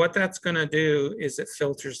 but so what that's going to do is it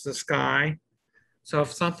filters the sky. So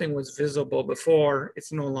if something was visible before,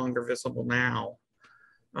 it's no longer visible now.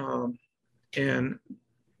 And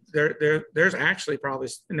there's actually probably,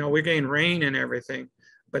 we're getting rain and everything,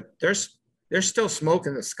 but there's still smoke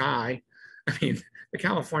in the sky. I mean, the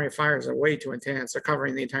California fires are way too intense. They're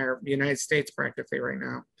covering the entire United States practically right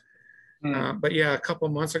now. But yeah, a couple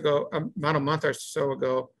months ago, about a month or so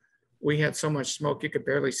ago, we had so much smoke you could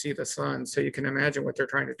barely see the sun. So you can imagine what they're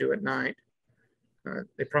trying to do at night.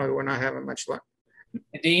 They probably were not having much luck.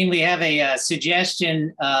 Dean, we have a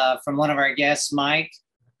suggestion from one of our guests, Mike,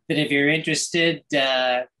 that if you're interested,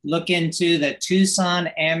 look into the Tucson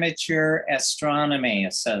Amateur Astronomy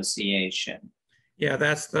Association. Yeah,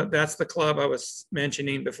 that's the club I was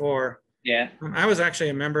mentioning before. Yeah, I was actually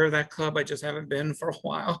a member of that club. I just haven't been for a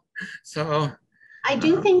while. So I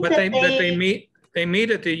do think but they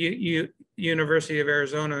meet at the University of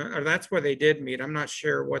Arizona, or that's where they did meet. I'm not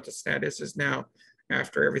sure what the status is now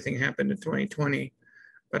after everything happened in 2020,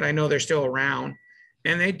 but I know they're still around.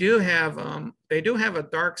 And they do have a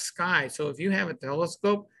dark sky. So if you have a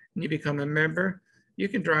telescope and you become a member, you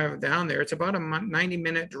can drive down there. It's about a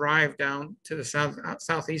 90-minute drive down to the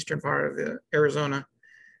southeastern part of Arizona.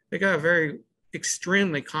 They got a very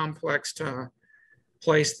extremely complex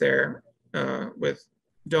place there with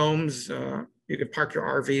domes. You could park your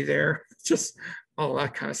RV there, just all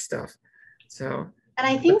that kind of stuff. So And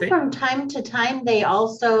I think from time to time, they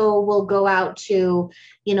also will go out to,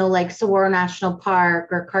 like Saguaro National Park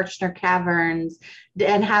or Kartchner Caverns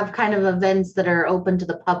and have kind of events that are open to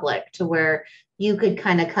the public to where you could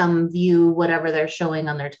kind of come view whatever they're showing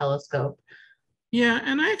on their telescope. Yeah,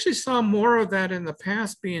 and I actually saw more of that in the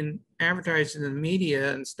past being advertised in the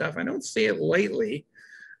media and stuff. I don't see it lately.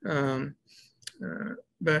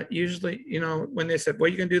 But usually, when they said, what are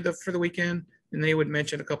you going to do for the weekend? And they would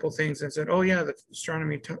mention a couple of things and said, oh yeah, the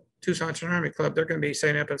Tucson Astronomy Club, they're going to be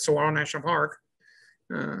setting up at Saguaro National Park.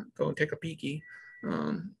 Go and take a peekie.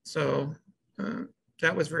 So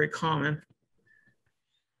that was very common.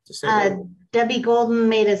 Debbie Golden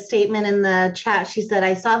made a statement in the chat. She said,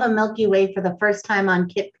 I saw the Milky Way for the first time on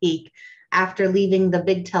Kitt Peak after leaving the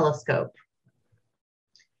big telescope.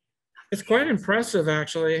 It's quite impressive,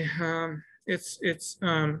 actually.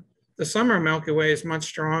 The summer Milky Way is much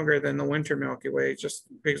stronger than the winter Milky Way, just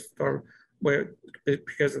because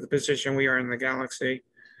of the position we are in the galaxy.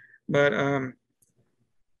 But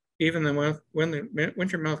even when the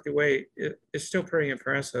winter Milky Way is still pretty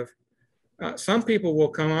impressive. Some people will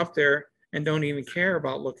come up there and don't even care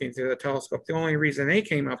about looking through the telescope. The only reason they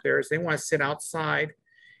came up there is they want to sit outside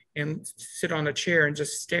and sit on a chair and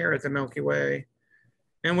just stare at the Milky Way.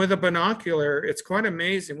 And with a binocular, it's quite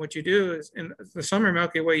amazing. What you do is in the summer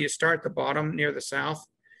Milky Way, you start at the bottom near the south,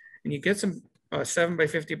 and you get some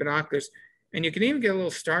 7x50 binoculars, and you can even get a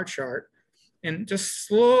little star chart and just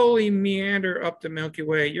slowly meander up the Milky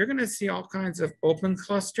Way. You're going to see all kinds of open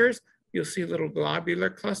clusters. You'll see little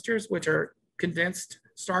globular clusters, which are condensed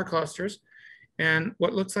star clusters. And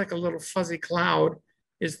what looks like a little fuzzy cloud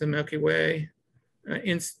is the Milky Way.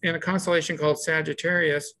 In a constellation called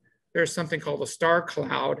Sagittarius, there's something called a star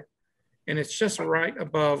cloud, and it's just right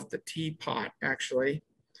above the teapot, actually.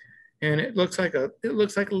 And it looks like a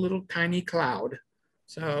little tiny cloud.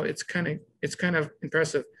 So it's kind of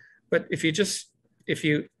impressive. But if you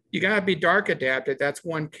gotta be dark adapted, that's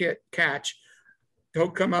one catch.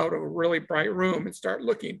 Don't come out of a really bright room and start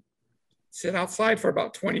looking. Sit outside for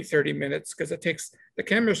about 20, 30 minutes, because it takes the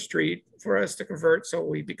chemistry for us to convert so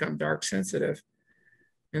we become dark sensitive.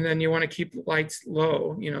 And then you want to keep the lights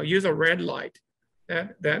low, use a red light.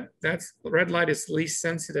 That's red light is least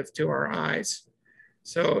sensitive to our eyes.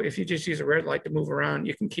 So if you just use a red light to move around,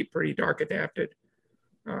 you can keep pretty dark adapted.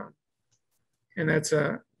 And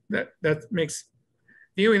that makes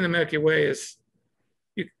viewing the Milky Way is,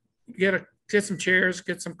 you get some chairs,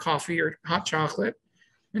 get some coffee or hot chocolate,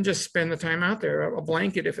 and just spend the time out there. A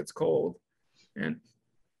blanket if it's cold. And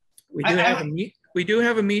we do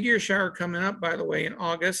have a meteor shower coming up, by the way, in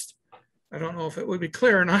August. I don't know if it would be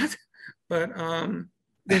clear or not, but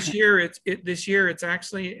this year it's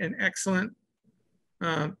actually an excellent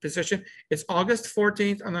position. It's August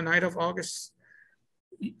 14th on the night of August.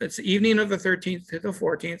 It's the evening of the 13th to the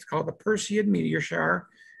 14th, called the Perseid meteor shower.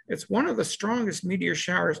 It's one of the strongest meteor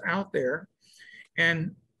showers out there,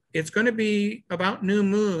 and it's going to be about new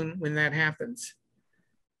moon when that happens.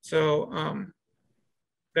 So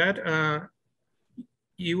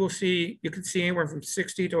you can see anywhere from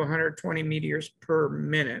 60 to 120 meteors per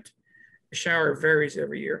minute. The shower varies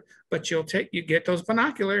every year, but you get those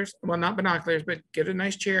binoculars, well, not binoculars, but get a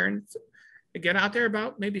nice chair and get out there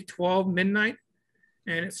about maybe 12 midnight,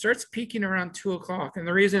 and it starts peaking around 2 o'clock. And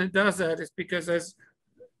the reason it does that is because as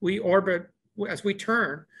we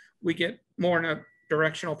turn, we get more in a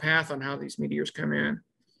directional path on how these meteors come in.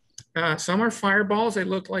 Some are fireballs. They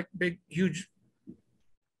look like big, huge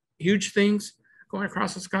things going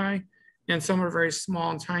across the sky, and some are very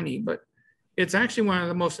small and tiny, but it's actually one of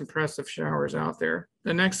the most impressive showers out there.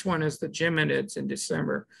 The next one is the Geminids in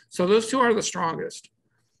December. So those two are the strongest.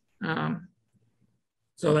 Thanks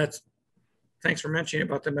for mentioning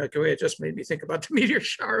about the Milky Way. It just made me think about the meteor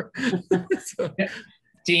shower.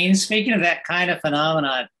 Dean, speaking of that kind of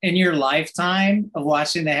phenomenon, in your lifetime of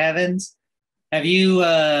watching the heavens, have you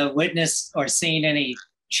witnessed or seen any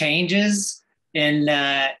changes in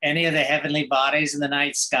any of the heavenly bodies in the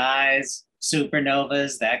night skies,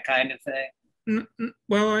 supernovas, that kind of thing?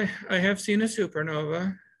 Well, I have seen a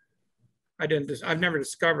supernova. I've never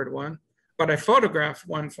discovered one, but I photographed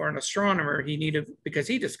one for an astronomer he needed because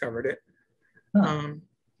he discovered it. Huh.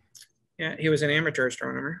 Yeah, he was an amateur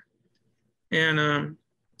astronomer. And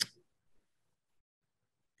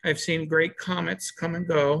I've seen great comets come and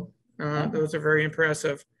go. Those are very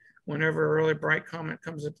impressive. Whenever a really bright comet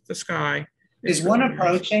comes into the sky. Is one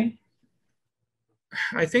approaching?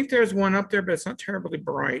 I think there's one up there, but it's not terribly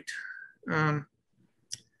bright. And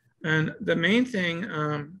the main thing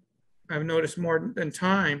I've noticed more than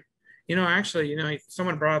time,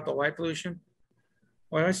 someone brought up the light pollution.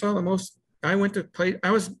 What I saw the most I went to play.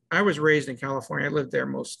 I was raised in California. I lived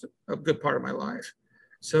there a good part of my life.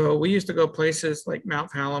 So we used to go places like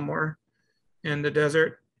Mount Palomar and the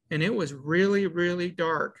desert, and it was really, really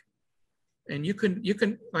dark. And you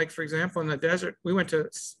can like, for example, in the desert, we went to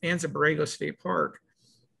Anza Borrego State Park,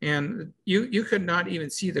 and you could not even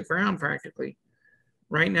see the ground practically.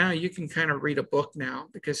 Right now, you can kind of read a book now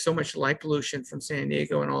because so much light pollution from San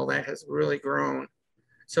Diego and all that has really grown.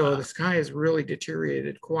 So the sky has really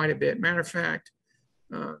deteriorated quite a bit. Matter of fact,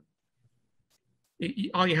 all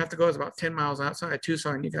you have to go is about 10 miles outside of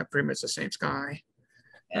Tucson, you got pretty much the same sky.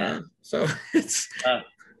 So it's,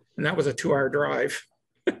 and that was a 2-hour drive.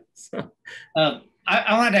 So. I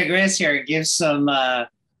want to digress here and give some a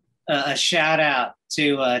shout out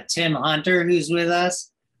to Tim Hunter, who's with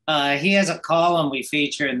us. He has a column we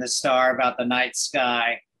feature in the Star about the night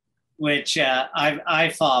sky, which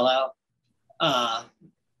I follow.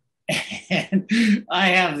 And I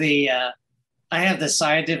have the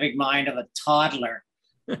scientific mind of a toddler.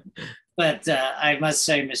 But I must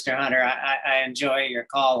say, Mr. Hunter, I enjoy your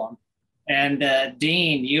column. And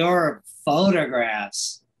Dean, your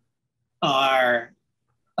photographs are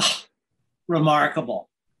remarkable.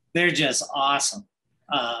 They're just awesome.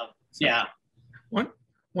 Yeah.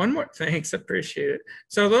 One more, thanks, appreciate it.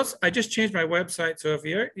 So I just changed my website. So if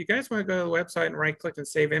you guys want to go to the website and right click and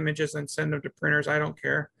save images and send them to printers, I don't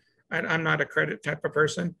care. I'm not a credit type of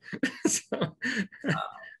person. So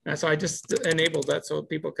I just enabled that so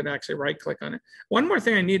people can actually right click on it. One more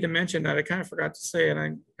thing I need to mention that I kind of forgot to say,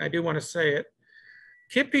 and I do want to say it.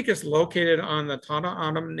 Kitt Peak is located on the Tata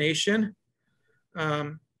Autumn Nation.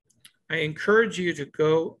 I encourage you to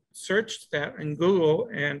go search that in Google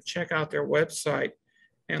and check out their website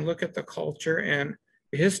and look at the culture and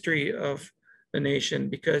the history of the nation,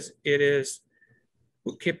 because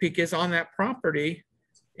Kitt Peak is on that property.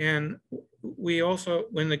 And we also,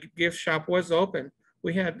 when the gift shop was open,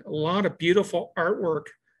 we had a lot of beautiful artwork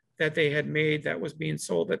that they had made that was being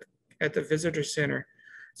sold at the visitor center.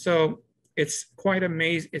 So it's quite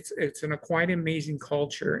amazing. It's a quite amazing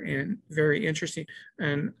culture and very interesting.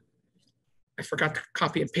 And I forgot to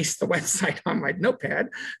copy and paste the website on my notepad.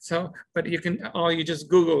 So, but you just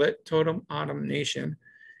Google it, Totem Autumn Nation.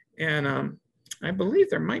 And I believe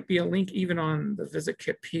there might be a link even on the Visit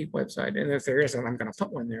Kitt Peak website. And if there isn't, I'm going to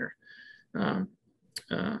put one there.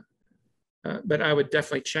 But I would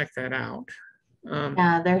definitely check that out.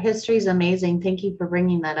 Yeah, their history is amazing. Thank you for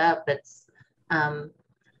bringing that up. It's,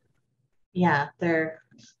 yeah, they're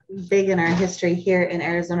big in our history here in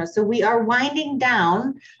Arizona. So we are winding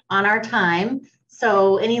down on our time.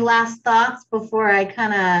 So any last thoughts before I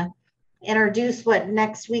kind of introduce what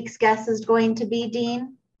next week's guest is going to be,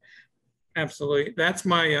 Dean? Absolutely. That's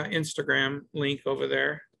my Instagram link over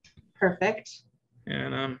there. Perfect.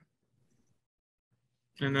 And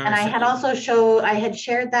I had also I had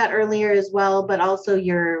shared that earlier as well, but also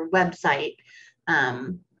your website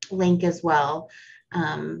link as well.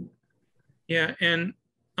 Yeah, and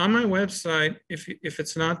on my website, if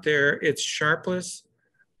it's not there, it's Sharpless,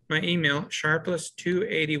 my email,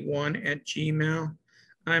 sharpless281@gmail.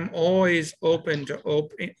 I'm always open to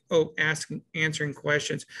answering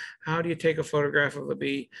questions. How do you take a photograph of a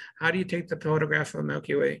bee? How do you take the photograph of the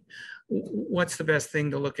Milky Way? What's the best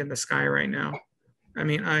thing to look in the sky right now? I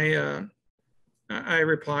mean, I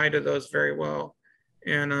reply to those very well.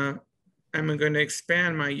 And I'm going to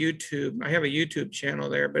expand my YouTube. I have a YouTube channel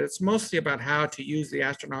there, but it's mostly about how to use the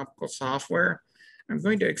astronomical software. I'm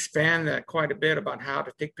going to expand that quite a bit about how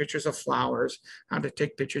to take pictures of flowers, how to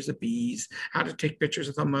take pictures of bees, how to take pictures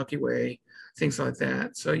of the Milky Way, things like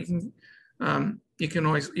that. So you can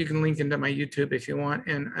link into my YouTube if you want,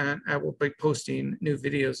 and I will be posting new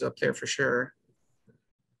videos up there for sure.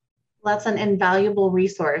 That's an invaluable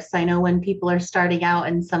resource. I know when people are starting out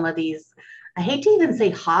in some of these, I hate to even say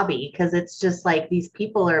hobby, because it's just like these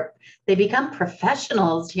people they become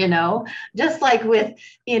professionals, just like with,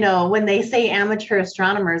 when they say amateur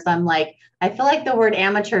astronomers, I'm like, I feel like the word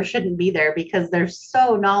amateur shouldn't be there because they're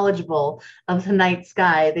so knowledgeable of the night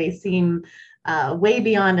sky. They seem way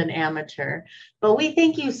beyond an amateur. But we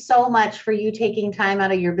thank you so much for you taking time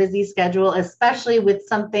out of your busy schedule, especially with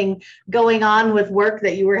something going on with work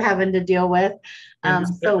that you were having to deal with.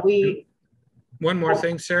 One more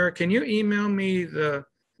thing, Sarah, can you email me the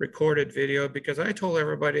recorded video, because I told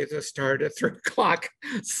everybody to start at 3 o'clock,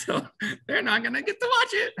 so they're not going to get to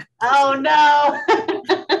watch it. Oh, no.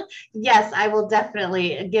 Yes, I will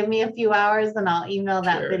definitely. Give me a few hours and I'll email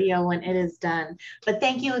that video when it is done. But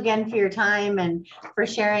thank you again for your time and for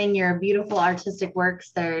sharing your beautiful artistic works.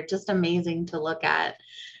 They're just amazing to look at.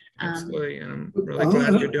 Absolutely. And I'm really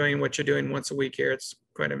glad you're doing what you're doing once a week here. It's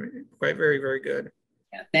quite very, very good.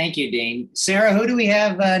 Yeah, thank you, Dean. Sarah, who do we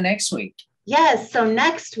have next week? Yes, so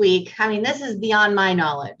next week, I mean, this is beyond my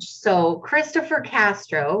knowledge. So Christopher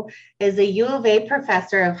Castro is a U of A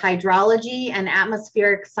professor of hydrology and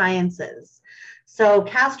atmospheric sciences. So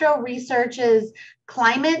Castro researches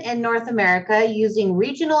climate in North America using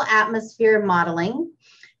regional atmosphere modeling,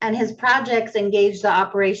 and his projects engage the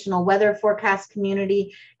operational weather forecast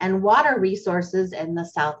community and water resources in the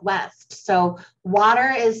Southwest. So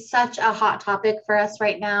water is such a hot topic for us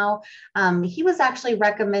right now. He was actually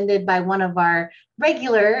recommended by one of our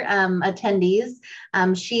regular attendees.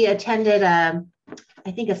 She attended I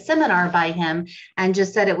think a seminar by him and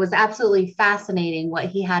just said it was absolutely fascinating what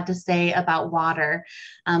he had to say about water.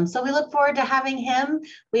 So we look forward to having him.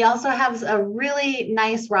 We also have a really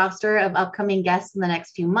nice roster of upcoming guests in the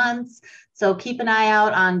next few months. So keep an eye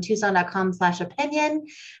out on tucson.com/opinion,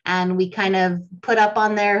 and we kind of put up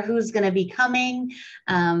on there who's going to be coming.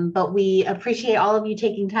 But we appreciate all of you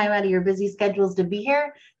taking time out of your busy schedules to be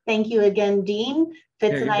here. Thank you again, Dean.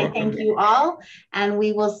 Fitz and I thank you all, and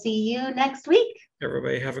we will see you next week.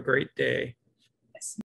 Everybody have a great day.